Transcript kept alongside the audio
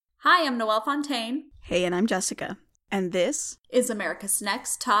Hi, I'm Noelle Fontaine. Hey, and I'm Jessica. And this is America's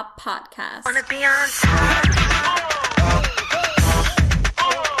Next Top Podcast. Wanna be on top.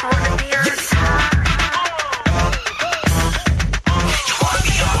 Wanna be on top.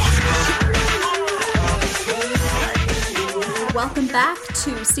 Welcome back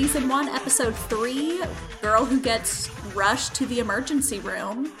to Season 1, Episode 3, Girl Who Gets Rushed to the Emergency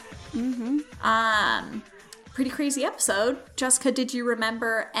Room. Pretty crazy episode. Jessica, did you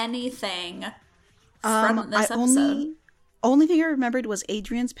remember anything from this episode? Only thing I remembered was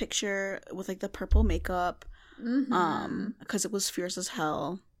Adrian's picture with like the purple makeup. Because it was fierce as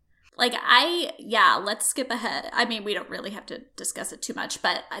hell. Let's skip ahead. I mean, we don't really have to discuss it too much,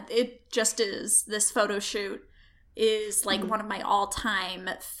 but it just is, this photo shoot is like one of my all-time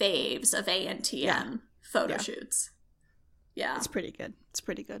faves of ANTM photo shoots. Yeah. It's pretty good.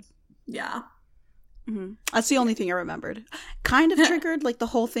 Yeah. Mm-hmm. That's the only thing I remembered. Kind of triggered like the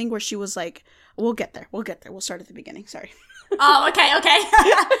whole thing where she was like, we'll get there. We'll start at the beginning. Sorry. Oh, okay.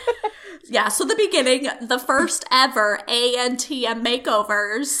 Yeah, so the beginning, the first ever ANTM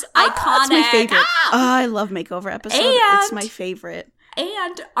makeovers. Iconic. It's my favorite. I love makeover episode. It's my favorite.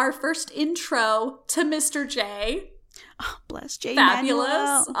 And our first intro to Mr. J. Oh, bless Jay. Fabulous.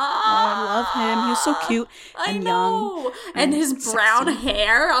 I love him. He was so cute and young. And his brown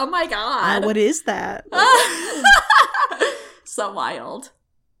hair. Oh my God. What is that? So wild.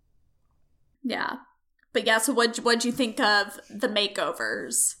 Yeah. But yeah, so what'd you think of the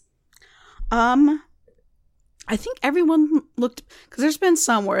makeovers? I think everyone looked, because there's been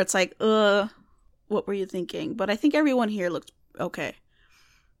some where it's like, what were you thinking? But I think everyone here looked okay.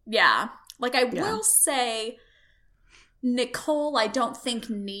 Yeah. Like, I will say, Nicole, I don't think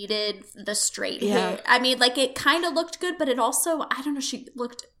needed the straight hair. I mean, like, it kind of looked good, but it also, I don't know, she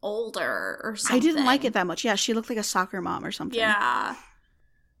looked older or something. I didn't like it that much. Yeah, she looked like a soccer mom or something. Yeah.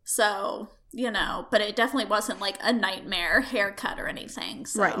 So, but it definitely wasn't like a nightmare haircut or anything.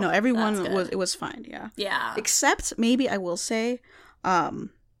 So right. No, everyone it was fine. Yeah. Yeah. Except maybe I will say,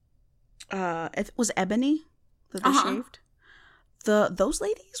 it was Ebony that they shaved. Those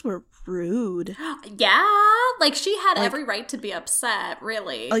ladies were rude. Yeah. Like, she had every right to be upset,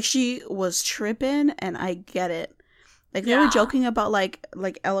 really. Like, she was tripping, and I get it. Like, they were joking about, like,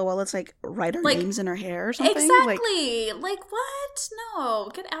 LOL, it's like, write our names in her hair or something. Exactly. Like what?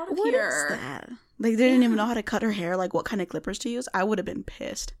 No. Get out of here. What is that? Like, they didn't even know how to cut her hair, like, what kind of clippers to use. I would have been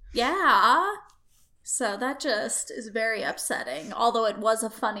pissed. Yeah. So that just is very upsetting. Although it was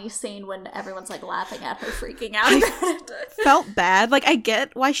a funny scene when everyone's, like, laughing at her freaking out. I felt bad. Like, I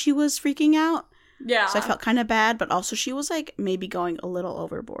get why she was freaking out. Yeah. So I felt kind of bad, but also she was, like, maybe going a little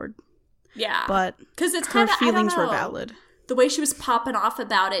overboard. Yeah. But because it's her kinda, feelings were valid. The way she was popping off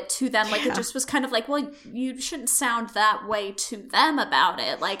about it to them, like, it just was kind of like, well, you shouldn't sound that way to them about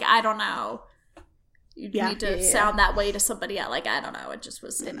it. Like, I don't know. You need to sound that way to somebody else. Like, I don't know. It just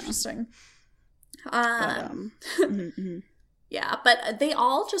was interesting. Yeah, but they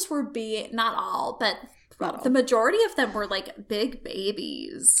all just were not all, but the majority of them were, like, big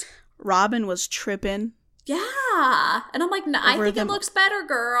babies. Robin was tripping. Yeah. And I'm like, no, I think it looks better,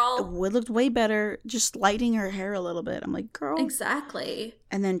 girl. It looked way better, just lighting her hair a little bit. I'm like, girl. Exactly.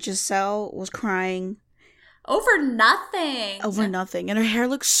 And then Giselle was crying. Over nothing. And her hair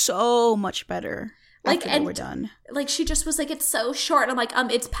looked so much better. Like, and we're done. Like, she just was like, it's so short. I'm like,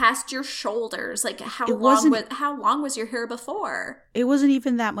 it's past your shoulders. Like, how long was your hair before? It wasn't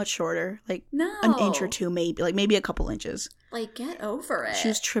even that much shorter. Like, no. An inch or two, maybe. Like, maybe a couple inches. Like, get over it. She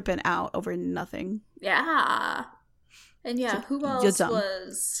was tripping out over nothing. Yeah. And yeah, who else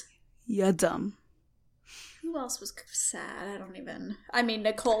was... You're dumb. Who else was sad? I mean,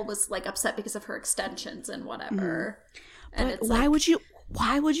 Nicole was, like, upset because of her extensions and whatever. And but why would you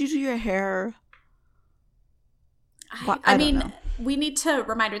do your hair... I mean, we need to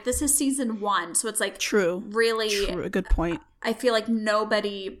remind her, this is season 1, so it's like... True. Really... True. Good point. I feel like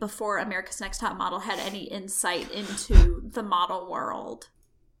nobody before America's Next Top Model had any insight into the model world.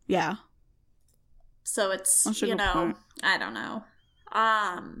 Yeah. So it's, That's a good point. I don't know.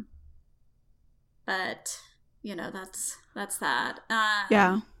 But, that's that.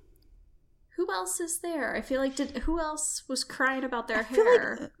 Yeah. Who else is there? I feel like who else was crying about their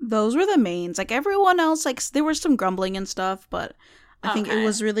hair? Feel like those were the mains. Like, everyone else, like, there was some grumbling and stuff, but I think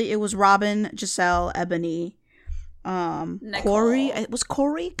it was Robin, Giselle, Ebony, Nicole. Corey. Was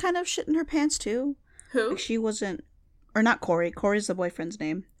Corey kind of shitting her pants too? Who? Like, she wasn't, or not Corey. Corey's the boyfriend's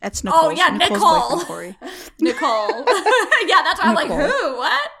name. That's Nicole. Oh yeah, Nicole's Nicole. boyfriend, Corey. Nicole. Yeah, that's why I'm like, who?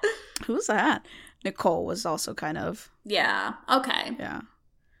 What? Who's that? Nicole was also kind of. Yeah. Okay. Yeah.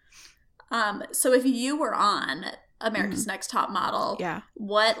 So if you were on America's Next Top Model. Yeah.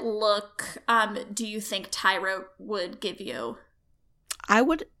 What look do you think Tyra would give you? I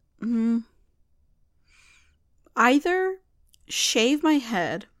would either shave my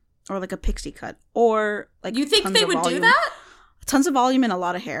head or like a pixie cut, or like you think they would do that? Tons of volume and a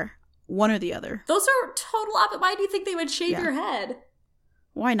lot of hair. One or the other. Those are total opposite. Why do you think they would shave your head?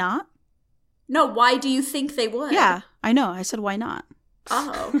 Why not? No, why do you think they would? Yeah, I know. I said why not.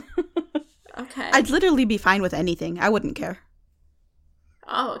 Oh. Okay. I'd literally be fine with anything. I wouldn't care.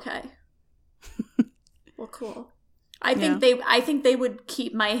 Oh, okay. Well, cool. I think they would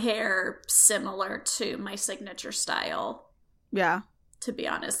keep my hair similar to my signature style. Yeah. To be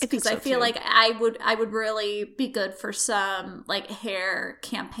honest, because I feel like I would really be good for some like hair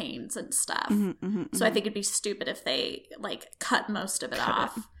campaigns and stuff. So I think it'd be stupid if they like cut most of it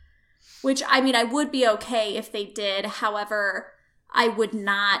off. Which, I mean, I would be okay if they did. However, I would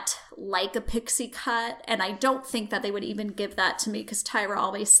not like a pixie cut, and I don't think that they would even give that to me because Tyra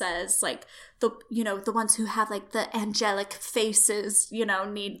always says like the ones who have like the angelic faces,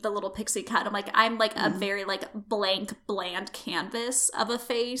 need the little pixie cut. I'm like a very like blank, bland canvas of a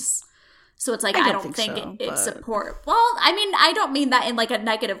face. So it's like I don't think so, it support. Well, I mean, I don't mean that in like a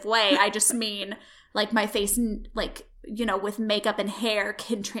negative way. I just mean like my face, like with makeup and hair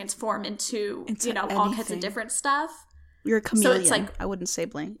can transform into all kinds of different stuff. You're a chameleon. So it's like, I wouldn't say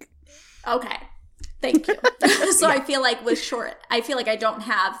blank. Okay. Thank you. So I feel like with I feel like I don't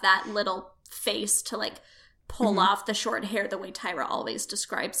have that little face to like pull off the short hair the way Tyra always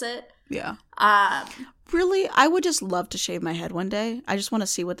describes it. Yeah. Really, I would just love to shave my head one day. I just want to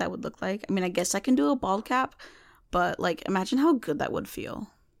see what that would look like. I mean, I guess I can do a bald cap, but like imagine how good that would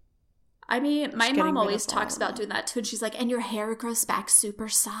feel. I mean, my mom always talks about doing that too, and she's like, and your hair grows back super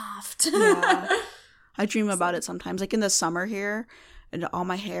soft. Yeah. I dream about it sometimes, like in the summer here, and all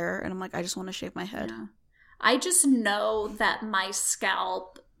my hair, and I'm like, I just want to shave my head. Yeah. I just know that my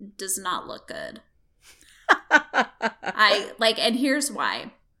scalp does not look good. And here's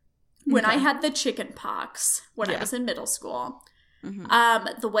why. When I had the chicken pox when I was in middle school,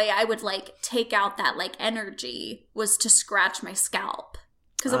 the way I would like take out that like energy was to scratch my scalp.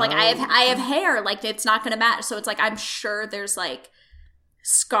 Because I'm like, I have hair, like it's not going to matter. So it's like, I'm sure there's like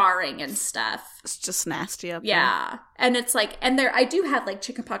scarring and stuff. It's just nasty up there. And it's like, and I do have like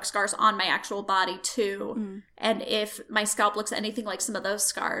chickenpox scars on my actual body too. And if my scalp looks anything like some of those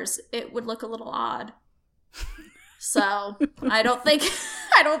scars, it would look a little odd. So I don't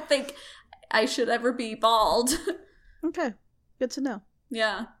think I should ever be bald. Okay. Good to know.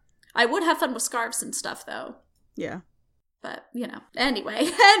 Yeah. I would have fun with scarves and stuff though. Yeah. But, anyway.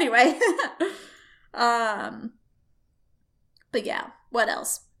 But yeah, what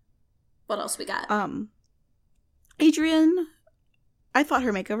else? What else we got? Adrienne, I thought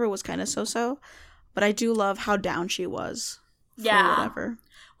her makeover was kind of so-so, but I do love how down she was. Yeah. Whatever.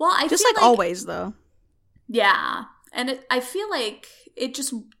 Well, I just feel like always, though. Yeah. And I feel like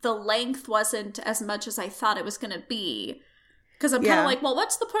the length wasn't as much as I thought it was going to be. Because I'm kind of like, well,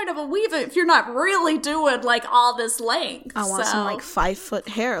 what's the point of a weave if you're not really doing, like, all this length? I want some, like, 5-foot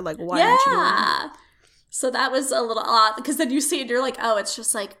hair. Like, why aren't you doing that? So that was a little odd. Because then you see it and you're like, oh, it's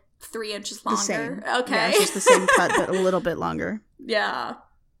just, like, 3 inches longer. The same. Okay. Yeah, it's just the same cut, but a little bit longer. Yeah.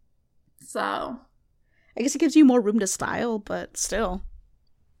 So. I guess it gives you more room to style, but still.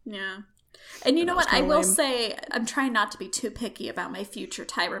 Yeah. And you know what? I will say, I'm trying not to be too picky about my future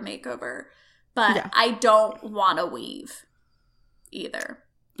Tyra makeover. But I don't want to weave. Either.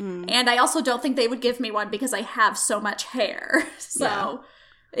 And I also don't think they would give me one because I have so much hair. So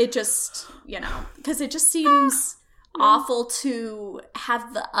it just, because it just seems awful to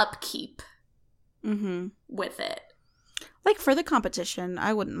have the upkeep with it. Like for the competition,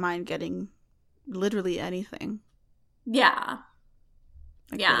 I wouldn't mind getting literally anything. Yeah.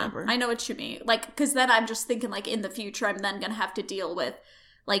 Like whatever. I know what you mean. Like, because then I'm just thinking like in the future, I'm then going to have to deal with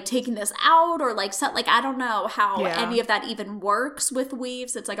like taking this out or like set, like I don't know how any of that even works with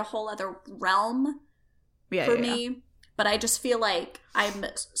weaves. It's like a whole other realm for me. But I just feel like I'm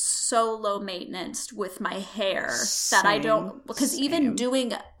so low maintenance with my hair that I don't, because even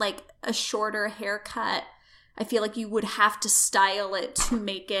doing like a shorter haircut, I feel like you would have to style it to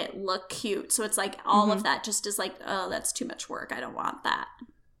make it look cute. So it's like all of that just is like, oh, that's too much work. I don't want that.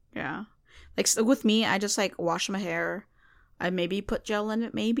 Yeah. Like so with me, I just like wash my hair. I maybe put gel in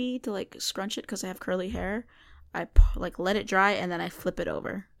it maybe to like scrunch it because I have curly hair. I like let it dry and then I flip it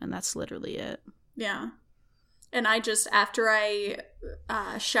over. And that's literally it. Yeah. And I just, after I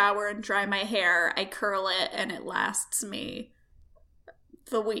shower and dry my hair, I curl it and it lasts me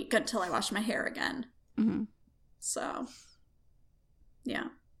the week until I wash my hair again. So, yeah.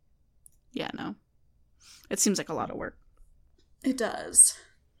 Yeah, no. It seems like a lot of work. It does.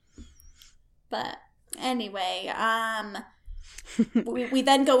 But anyway, we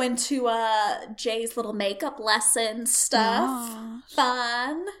then go into Jay's little makeup lesson stuff.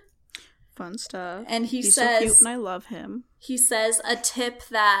 Yes. Fun stuff. And he's says, so cute and I love him. He says a tip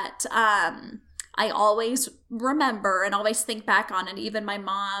that I always remember and always think back on, and even my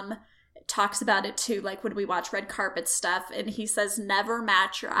mom talks about it too, like when we watch red carpet stuff, and he says never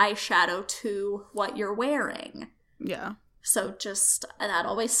match your eyeshadow to what you're wearing. Yeah. So just, that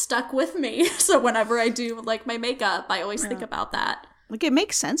always stuck with me. So whenever I do like my makeup, I always think about that. Like it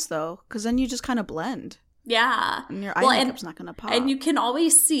makes sense though, because then you just kind of blend. Yeah. And your eye makeup's not going to pop. And you can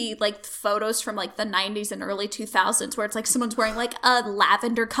always see like photos from like the 90s and early 2000s where it's like someone's wearing like a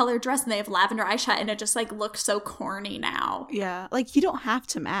lavender color dress and they have lavender eyeshadow and it just like looks so corny now. Yeah. Like you don't have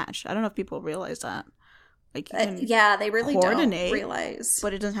to match. I don't know if people realize that. Like you can yeah, they really coordinate, don't realize.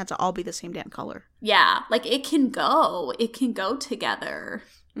 But it doesn't have to all be the same damn color. Yeah. Like it can go together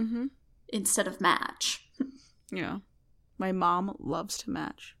instead of match. Yeah. My mom loves to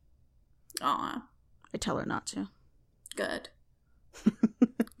match. Aw. I tell her not to. Good.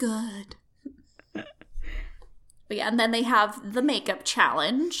 Good. But yeah, and then they have the makeup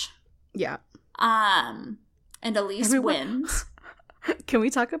challenge. Yeah. And Elise wins. Can we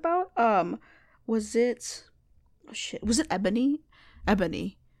talk about was it Ebony?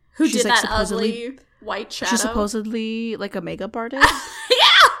 Ebony. Who did like, that ugly white shadow? She's supposedly like a makeup artist. Yeah!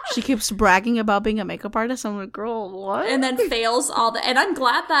 She keeps bragging about being a makeup artist. I'm like, girl, what? And then fails all the... And I'm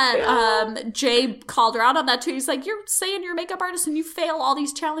glad that Jay called her out on that too. He's like, you're saying you're a makeup artist and you fail all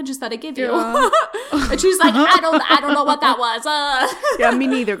these challenges that I give you. Yeah. And she's like, I don't know what that was. Yeah, me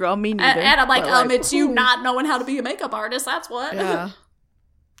neither, girl. Me neither. And I'm like, it's you not knowing how to be a makeup artist. That's what. Yeah.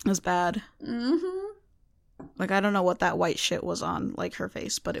 It was bad. Mm-hmm. Like, I don't know what that white shit was on, like, her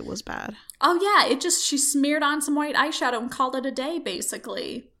face, but it was bad. Oh, yeah. She smeared on some white eyeshadow and called it a day,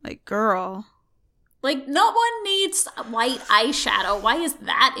 basically. Like, girl. Like, no one needs white eyeshadow. Why is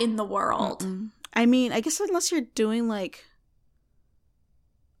that in the world? I mean, I guess unless you're doing, like...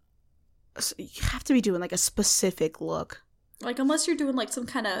 You have to be doing, like, a specific look. Like, unless you're doing, like, some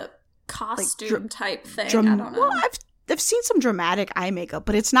kind of costume type thing. I don't know. Well, I've seen some dramatic eye makeup,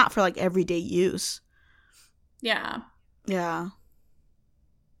 but it's not for, like, everyday use. Yeah. Yeah.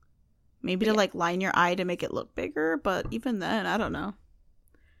 Maybe to, like, line your eye to make it look bigger, but even then, I don't know.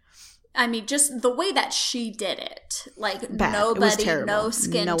 I mean, just the way that she did it. Like, bad. Nobody, no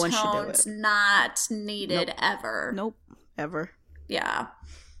skin no one tones, not needed ever. Nope. Ever. Yeah.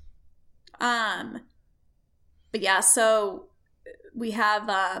 But yeah, so we have,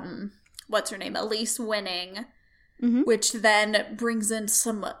 what's her name? Elise winning. Mm-hmm. Which then brings in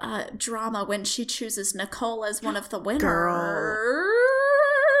some drama when she chooses Nicole as one of the winners. Girl.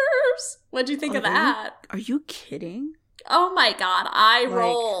 What'd you think of that? Are you kidding? Oh my god, eye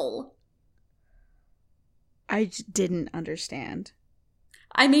roll. I didn't understand.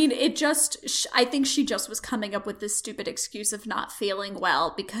 I mean, I think she just was coming up with this stupid excuse of not feeling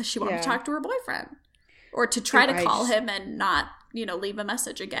well because she wanted to talk to her boyfriend. Or to try to call him and not, leave a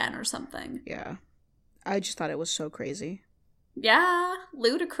message again or something. Yeah. I just thought it was so crazy. Yeah,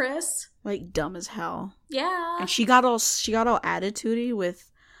 ludicrous. Like dumb as hell. Yeah. And she got all attitudey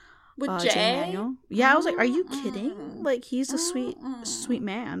with Jay Manuel. Yeah, I was like, are you kidding? Like he's a sweet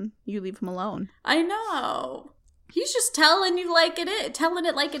man. You leave him alone. I know. He's just telling it like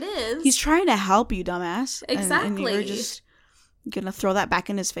it is. He's trying to help you, dumbass. Exactly. And you're just gonna throw that back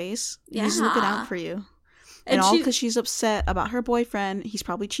in his face. Yeah. He's looking out for you. And all because she's upset about her boyfriend. He's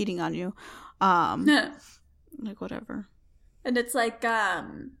probably cheating on you. Like whatever. And it's like,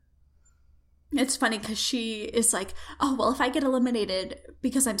 it's funny because she is like, oh, well, if I get eliminated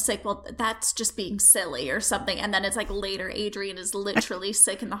because I'm sick, well, that's just being silly or something. And then it's like later Adrian is literally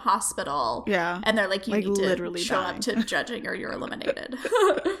sick in the hospital. Yeah. And they're like, you need to literally show dying. up to judging or you're eliminated.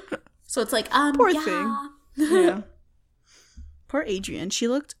 So it's like, poor thing. Yeah. Poor Adrian. She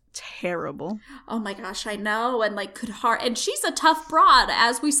looked terrible. Oh my gosh, I know. And like and she's a tough broad,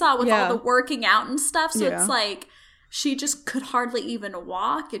 as we saw with all the working out and stuff. So it's like she just could hardly even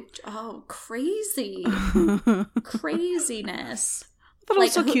walk. Crazy. Craziness. I thought it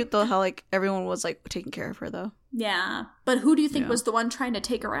was so cute though how like everyone was like taking care of her though. Yeah. But who do you think was the one trying to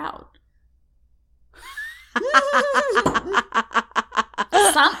take her out?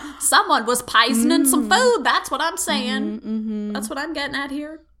 Someone was poisoning some food. That's what I'm saying. Mm-hmm. That's what I'm getting at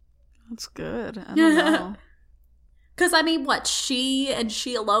here. That's good. I don't know. Because, I mean, she and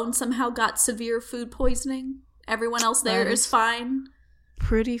she alone somehow got severe food poisoning? Everyone else there is fine?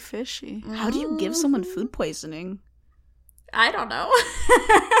 Pretty fishy. How do you give someone food poisoning? I don't know.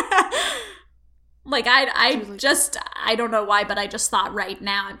 Like, I don't know why, but I just thought right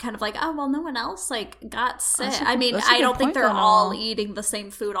now, I'm kind of like, oh, well, no one else, like, got sick. I mean, I don't think they're all eating the same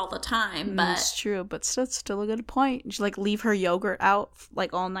food all the time, but... That's true, but still a good point. You should, like, leave her yogurt out,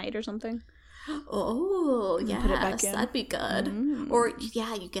 like, all night or something. Oh, yes, that'd be good. Mm. Or,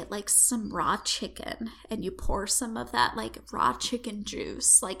 yeah, you get, like, some raw chicken, and you pour some of that, like, raw chicken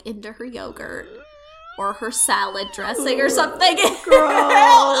juice, like, into her yogurt. Or her salad dressing or something.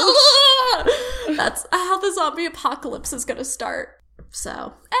 Gross. That's how the zombie apocalypse is going to start.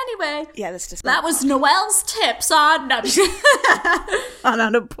 So, anyway. Yeah, that's just... That was Noelle's tips on... No, on how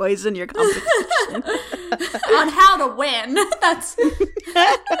to poison your competition. On how to win. That's...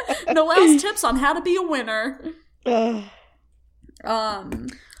 Noelle's tips on how to be a winner.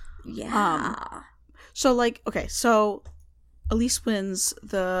 Yeah. So, like, okay, so... Elise wins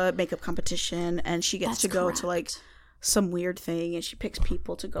the makeup competition, and she gets to go to, like, some weird thing, and she picks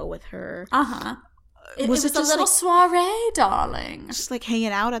people to go with her. Uh-huh. It was a little soiree, darling. Just, like,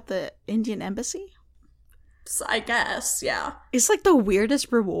 hanging out at the Indian embassy? I guess, yeah. It's, like, the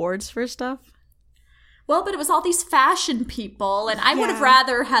weirdest rewards for stuff. Well, but it was all these fashion people, and I would have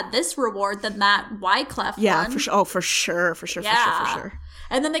rather had this reward than that Wyclef one. Yeah, for sure. Oh, for sure.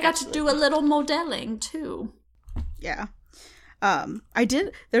 And then they got to do a little modeling, too. Yeah.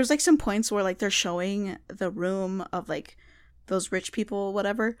 There's, like, some points where, like, they're showing the room of, like, those rich people,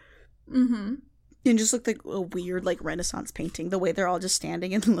 whatever. Mm-hmm. And just looked like a weird, like, Renaissance painting, the way they're all just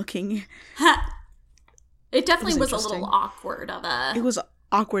standing and looking. It definitely was a little awkward of a... It was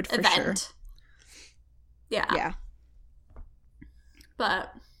awkward for event. Sure. Yeah.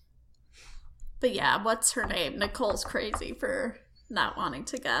 But yeah, what's her name? Nicole's crazy for not wanting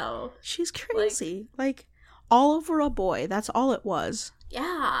to go. She's crazy. Like all over a boy. That's all it was.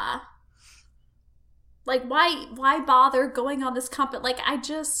 Yeah. Like, why bother going on this like, I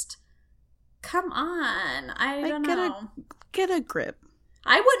just... Come on. I don't know. Get a grip.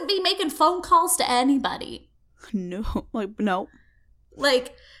 I wouldn't be making phone calls to anybody. No. No.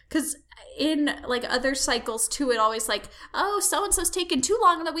 Like, because in, like, other cycles, too, it always, like, oh, so-and-so's taking too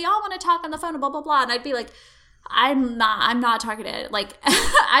long and that we all want to talk on the phone and blah, blah, blah. And I'd be like... I'm not talking to it. Like,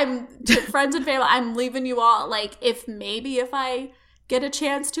 I'm to friends and family. I'm leaving you all. Like, if I get a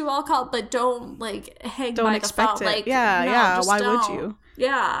chance to, I'll call. But don't like hang don't by expect the phone. It. Like, yeah, no, yeah. Why don't. would you?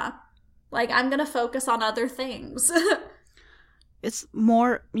 Yeah, like I'm gonna focus on other things. It's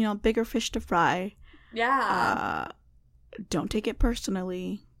more, bigger fish to fry. Yeah. Don't take it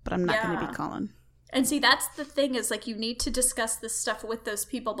personally, but I'm not gonna be calling. And see, that's the thing is, like, you need to discuss this stuff with those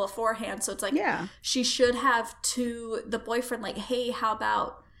people beforehand. So it's like, she should have to the boyfriend, like, hey, how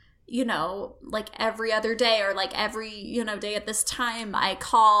about, like, every other day or, like, every, day at this time I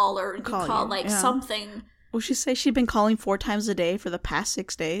call or you call like, something. Will she say she'd been calling 4 times a day for the past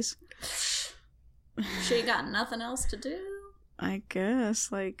 6 days? She ain't got nothing else to do. I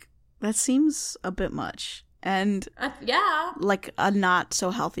guess, like, that seems a bit much. And, like, a not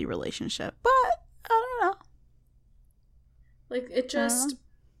so healthy relationship. But... I don't know. Like, it just...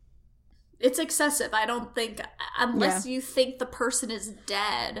 It's excessive. I don't think... Unless you think the person is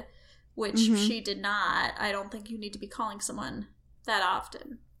dead, which she did not, I don't think you need to be calling someone that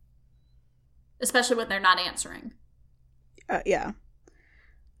often. Especially when they're not answering. Yeah.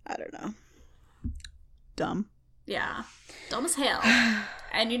 I don't know. Dumb. Yeah. Dumb as hell.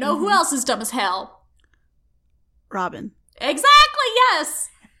 And you know who else is dumb as hell? Robin. Exactly, yes!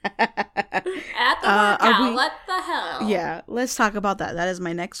 At the workout, what the hell? Yeah, let's talk about that. That is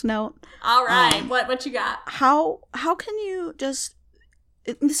my next note. All right, what you got? How can you just...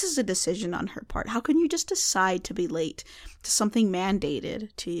 This is a decision on her part. How can you just decide to be late to something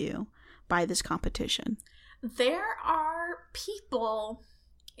mandated to you by this competition? There are people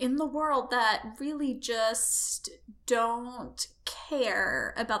in the world that really just don't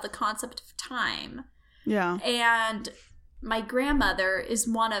care about the concept of time. Yeah. And... my grandmother is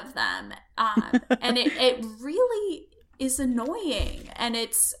one of them. And it really is annoying. And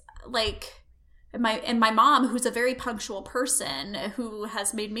it's like, and my mom, who's a very punctual person, who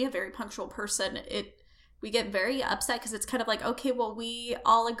has made me a very punctual person, we get very upset because it's kind of like, okay, well, we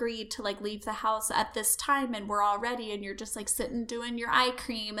all agreed to like leave the house at this time and we're all ready and you're just like sitting doing your eye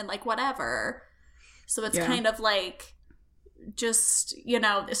cream and like whatever. So it's kind of like, just,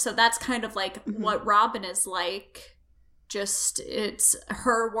 so that's kind of like what Robin is like. Just, it's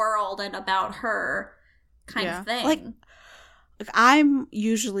her world and about her kind of thing. Like, I'm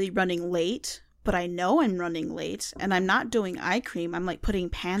usually running late, but I know I'm running late, and I'm not doing eye cream. I'm, like, putting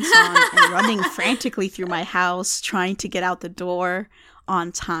pants on and running frantically through my house, trying to get out the door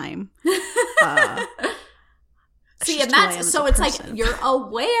on time. See, See, just and who I am that's as so a it's person. like you're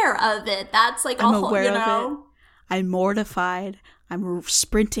aware of it. That's like I'm a whole, aware you of know. it. I'm mortified. I'm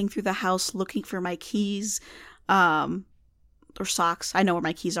sprinting through the house looking for my keys, or socks. I know where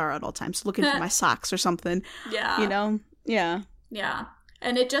my keys are at all times. Looking for my socks or something. Yeah. You know? Yeah. Yeah.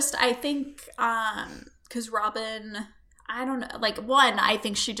 And it just, I think, because Robin, I don't know, like, one, I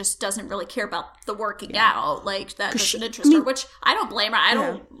think she just doesn't really care about the working out. Like, that doesn't interest her, which I don't blame her. I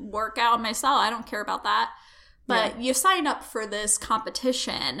don't work out myself. I don't care about that. But you sign up for this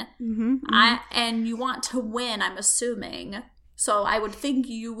competition, and you want to win, I'm assuming. So I would think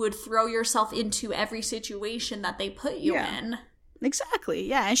you would throw yourself into every situation that they put you in. Exactly.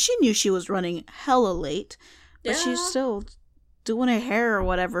 Yeah. And she knew she was running hella late, but she's still doing her hair or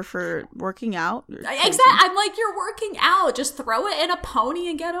whatever for working out. Exactly. I'm like, you're working out. Just throw it in a pony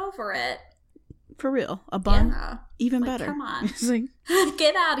and get over it. For real. A bun? Yeah. Even Like, better. come on. It's like,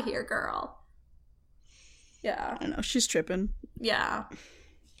 Get out of here, girl. Yeah. I know. She's tripping. Yeah.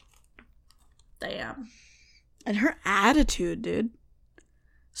 Damn. And her attitude, dude.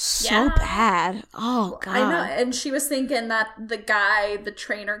 So Yeah. bad. Oh, God. I know. And she was thinking that the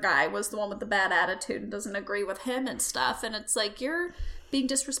trainer guy, was the one with the bad attitude and doesn't agree with him and stuff. And it's like, you're being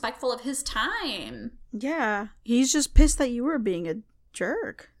disrespectful of his time. Yeah. He's just pissed that you were being a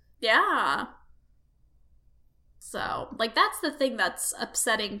jerk. Yeah. So, like, that's the thing that's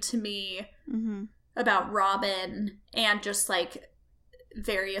upsetting to me about Robin and just, like,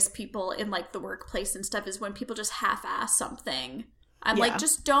 various people in, like, the workplace and stuff, is when people just half-ass something. I'm like,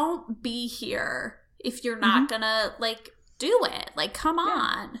 just don't be here if you're not gonna, like, do it. Like, come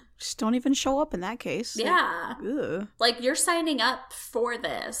on. Just don't even show up in that case. Yeah. Like, ugh. Like, you're signing up for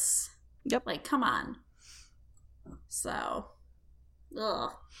this. Yep. Like, come on. So,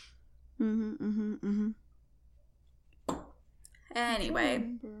 ugh. Anyway.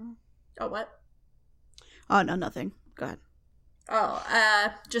 Oh, what? Oh, no, nothing. Go ahead.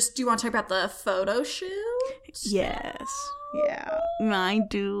 Oh, just, do you want to talk about the photo shoot? Yes. Yeah. I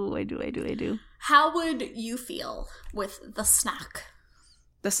do. How would you feel with the snack?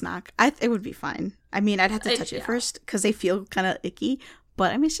 The snack. It would be fine. I mean, I'd have to touch it first because they feel kind of icky,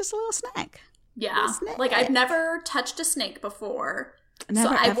 but I mean, it's just a little snack. Yeah. Snack. Like, I've never touched a snake before.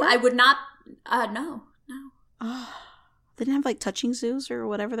 Never, so ever? I would not, no. Oh, they didn't have like touching zoos or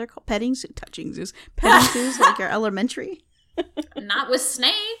whatever they're called. Touching zoos like your elementary. Not with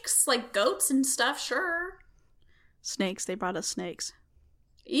snakes, like goats and stuff, sure. Snakes, they brought us snakes.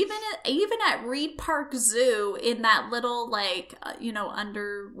 Even at Reed Park Zoo, in that little, like,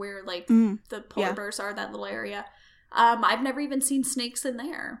 under where, like, the polar bears are, that little area, I've never even seen snakes in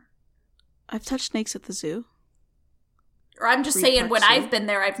there. I've touched snakes at the zoo. Or I'm just Reed saying, Park when Zoo. I've been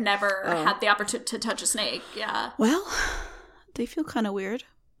there, I've never had the opportunity to touch a snake, yeah. Well, they feel kind of weird,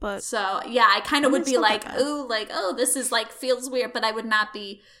 but... So, yeah, I kind of would be like, not that bad. ooh, like, oh, this is, like, feels weird, but I would not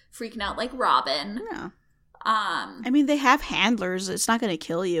be freaking out like Robin. Yeah. I mean, they have handlers. It's not going to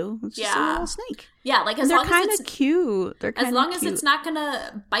kill you. It's just a little snake. Yeah, like, And they're kind of cute. They're kind of as long as it's not going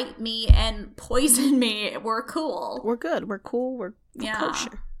to bite me and poison me, we're cool. We're good. We're cool. We're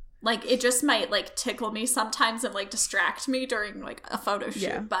kosher. Like, it just might, like, tickle me sometimes and, like, distract me during, like, a photo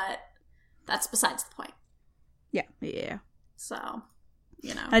shoot, but that's besides the point. Yeah. So,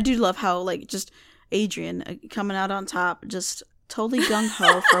 I do love how, like, just Adrian coming out on top, just totally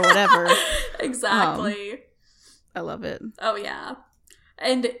gung-ho for whatever. Exactly. I love it. Oh, yeah.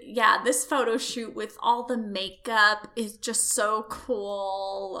 And, yeah, this photo shoot with all the makeup is just so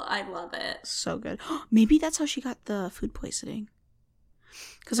cool. I love it. So good. Maybe that's how she got the food poisoning.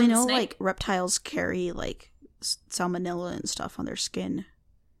 Because I know, like, reptiles carry, like, salmonella and stuff on their skin.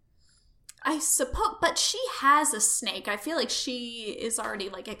 I suppose, but she has a snake. I feel like she is already,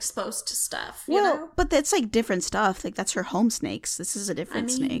 like, exposed to stuff, you know? But that's, like, different stuff. Like, that's her home snakes. This is a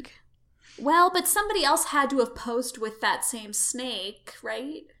different snake. Well, but somebody else had to have posed with that same snake,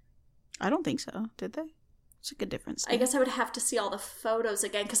 right? I don't think so. Did they? It's like a different snake. I guess I would have to see all the photos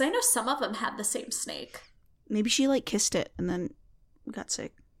again, because I know some of them had the same snake. Maybe she, like, kissed it and then got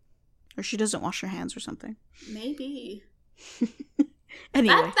sick. Or she doesn't wash her hands or something. Maybe.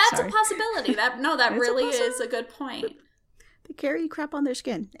 Anyway, that's a possibility. That really is a good point. They carry crap on their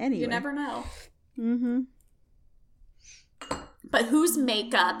skin. Anyway. You never know. Mm-hmm. But whose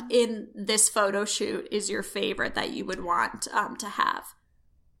makeup in this photo shoot is your favorite that you would want to have?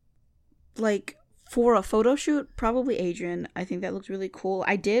 Like, for a photo shoot, probably Adrian. I think that looked really cool.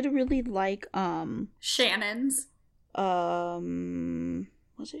 I did really like Shannon's.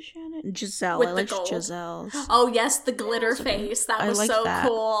 Was it Shannon? Giselle. With I the liked gold. Giselle's. Oh, yes, the glitter face. That was so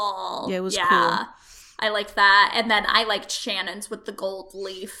cool. Yeah, it was cool. I liked that. And then I liked Shannon's with the gold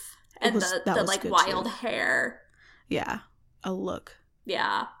leaf and the like, wild hair. Yeah, a look.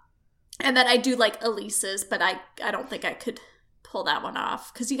 Yeah. And then I do like Elise's, but I don't think I could pull that one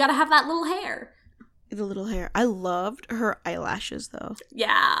off because you got to have that little hair. The little hair. I loved her eyelashes, though.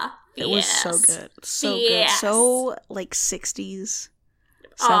 Yeah. It was so good. So Yes. good. So, like, 60s,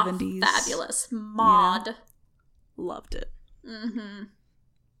 70s. Fabulous. Maud. You know? Loved it. Mm-hmm.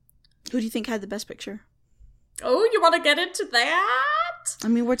 Who do you think had the best picture? Oh, you want to get into that? I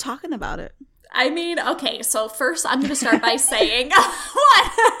mean, we're talking about it. I mean, okay, so first I'm going to start by saying...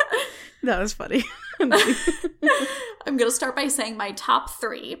 What? That was funny. I'm going to start by saying my top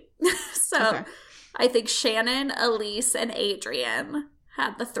 3. So... Okay. I think Shannon, Elise, and Adrian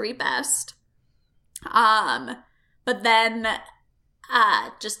had the 3 best. But then,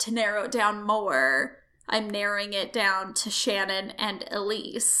 just to narrow it down more, I'm narrowing it down to Shannon and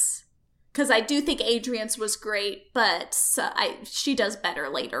Elise. Because I do think Adrian's was great, but she does better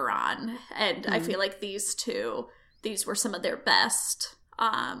later on. And I feel like these were some of their best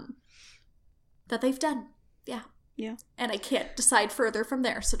that they've done. Yeah. Yeah. And I can't decide further from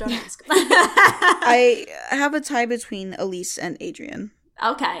there, so don't ask. I have a tie between Elise and Adrian.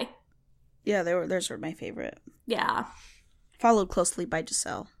 Okay. Yeah, those were my favorite. Yeah. Followed closely by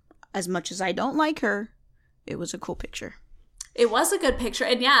Giselle. As much as I don't like her, it was a cool picture. It was a good picture.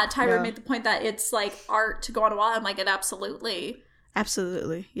 And yeah, Tyra made the point that it's like art to go on a wall. I'm like, it absolutely.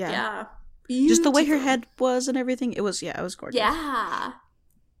 Absolutely. Yeah. Yeah. Beautiful. Just the way her head was and everything. It was gorgeous. Yeah.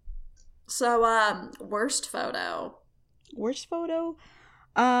 So, worst photo. Worst photo?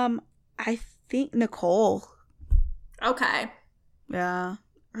 I think Nicole. Okay. Yeah.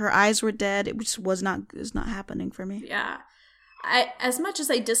 Her eyes were dead. It just was not happening for me. Yeah. As much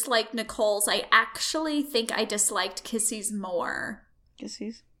as I disliked Nicole's, I actually think I disliked Kissy's more.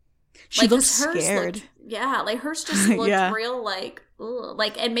 Kissy's? She looked hers scared. like hers just looked Yeah. real like, ugh.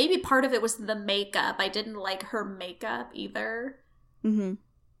 Like, and maybe part of it was the makeup. I didn't like her makeup either. Mm-hmm.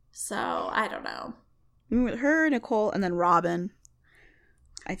 So, I don't know. With her, Nicole, and then Robin,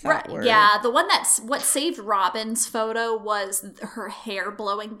 I thought were... Yeah, the one what saved Robin's photo was her hair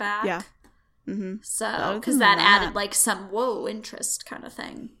blowing back. Yeah. Mm-hmm. So, because that added like some interest kind of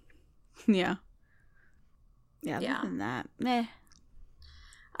thing. Yeah. Yeah, other than that, meh.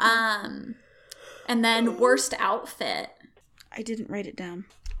 And then worst outfit. I didn't write it down.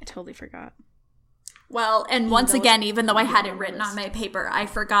 I totally forgot. Well, and once again, even though I had it written on my paper, I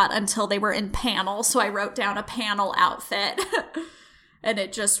forgot until they were in panel, so I wrote down a panel outfit. And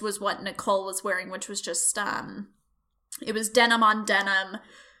it just was what Nicole was wearing, which was just, it was denim on denim,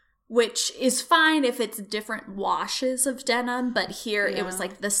 which is fine if it's different washes of denim, but here it was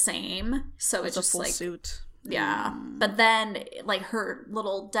like the same. So it's just a full like suit. Yeah. But then like her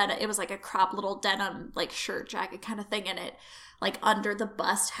little denim, it was like a crop little denim like shirt jacket kind of thing, and it like under the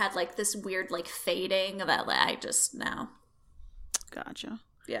bust had like this weird like fading that like, I just no. Gotcha.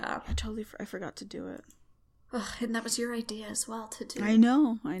 Yeah. I forgot to do it. Ugh, and that was your idea as well to do. I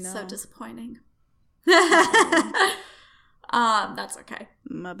know. So disappointing. That's okay.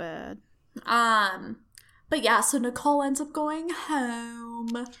 My bad. But yeah, so Nicole ends up going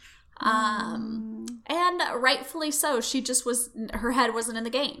home. And rightfully so. She just her head wasn't in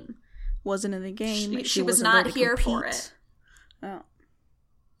the game. Wasn't in the game. She was not here for it. Oh.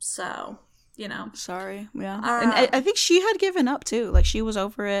 So, Sorry. Yeah. And I think she had given up too. Like she was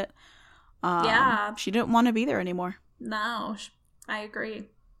over it. Yeah. She didn't want to be there anymore. No, I agree.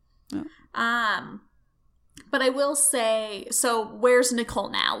 Yeah. But I will say, so where's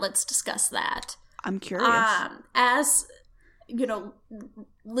Nicole now? Let's discuss that. I'm curious. As,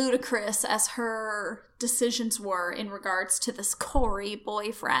 ludicrous as her decisions were in regards to this Corey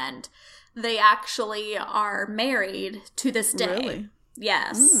boyfriend, they actually are married to this day. Really?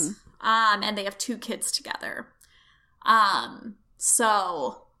 Yes. And they have 2 kids together.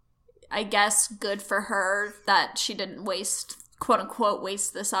 So I guess good for her that she didn't quote unquote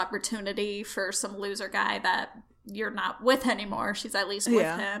waste this opportunity for some loser guy that you're not with anymore. She's at least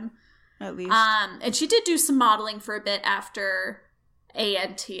with him. At least. And she did do some modeling for a bit after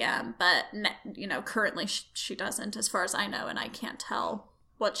ANTM, but currently she doesn't, as far as I know, and I can't tell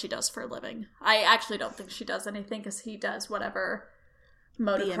what she does for a living. I actually don't think she does anything because he does whatever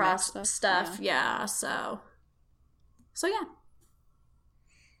motocross stuff. Yeah. So yeah.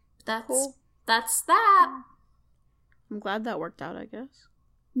 That's cool. That's that. I'm glad that worked out, I guess.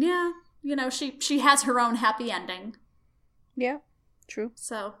 Yeah. She has her own happy ending. Yeah. True.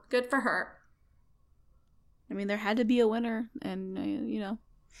 So, good for her. I mean, there had to be a winner, and,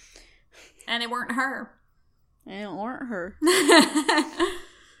 And it weren't her. And it weren't her.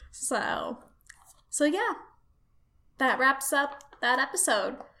 So yeah. That wraps up that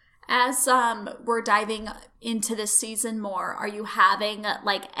episode. As we're diving into this season more, are you having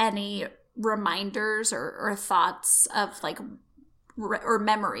like any reminders or thoughts of like or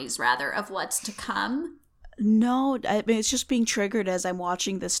memories rather of what's to come? No, I mean, it's just being triggered as I'm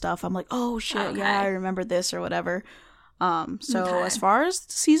watching this stuff. I'm like, oh shit, Okay. yeah, I remember this or whatever. So Okay. as far as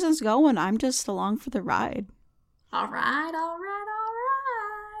the season's going, I'm just along for the ride. All right.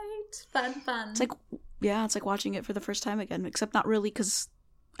 Fun. It's like, yeah, it's like watching it for the first time again, except not really because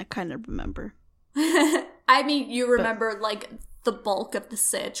I kind of remember. I mean, you remember like the bulk of the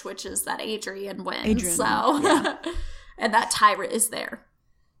sitch, which is that Adrian wins. Adrian, so, yeah. And that Tyra is there.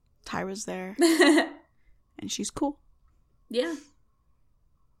 Tyra's there, and she's cool. Yeah.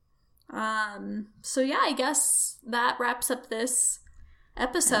 So yeah, I guess that wraps up this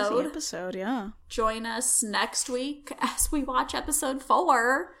That's the episode. episode, yeah. Join us next week as we watch episode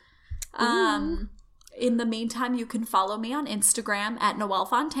 4. In the meantime, you can follow me on Instagram at Noelle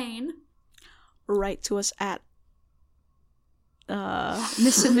Fontaine. Write to us at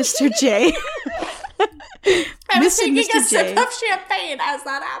Miss and Mr. J. I was Miss and taking a Mr. sip J of champagne as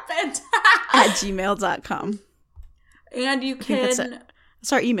that happened. at gmail.com. And you I think that's can... it.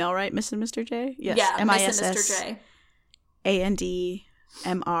 That's our email, right? Miss and Mr. J? Yes. Yeah, Miss and Mr. MISS J.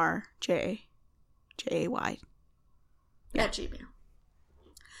 ANDMRJ JAY. Yeah. At Gmail.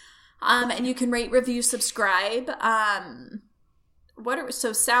 And you can rate, review, subscribe. So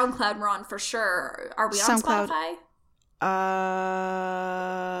SoundCloud we're on for sure. Are we on SoundCloud. Spotify?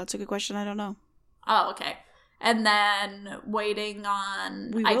 That's a good question. I don't know. Oh, okay. And then waiting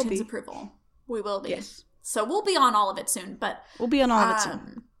on We will iTunes be. approval. We will be. Yes. So we'll be on all of it soon. But We'll be on all of it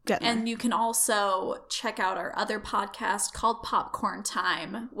soon. Getting and there. you can also check out our other podcast called Popcorn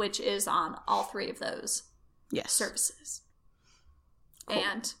Time, which is on all 3 of those Yes. services. Cool.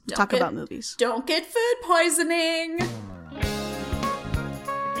 And Talk about movies. don't get food poisoning.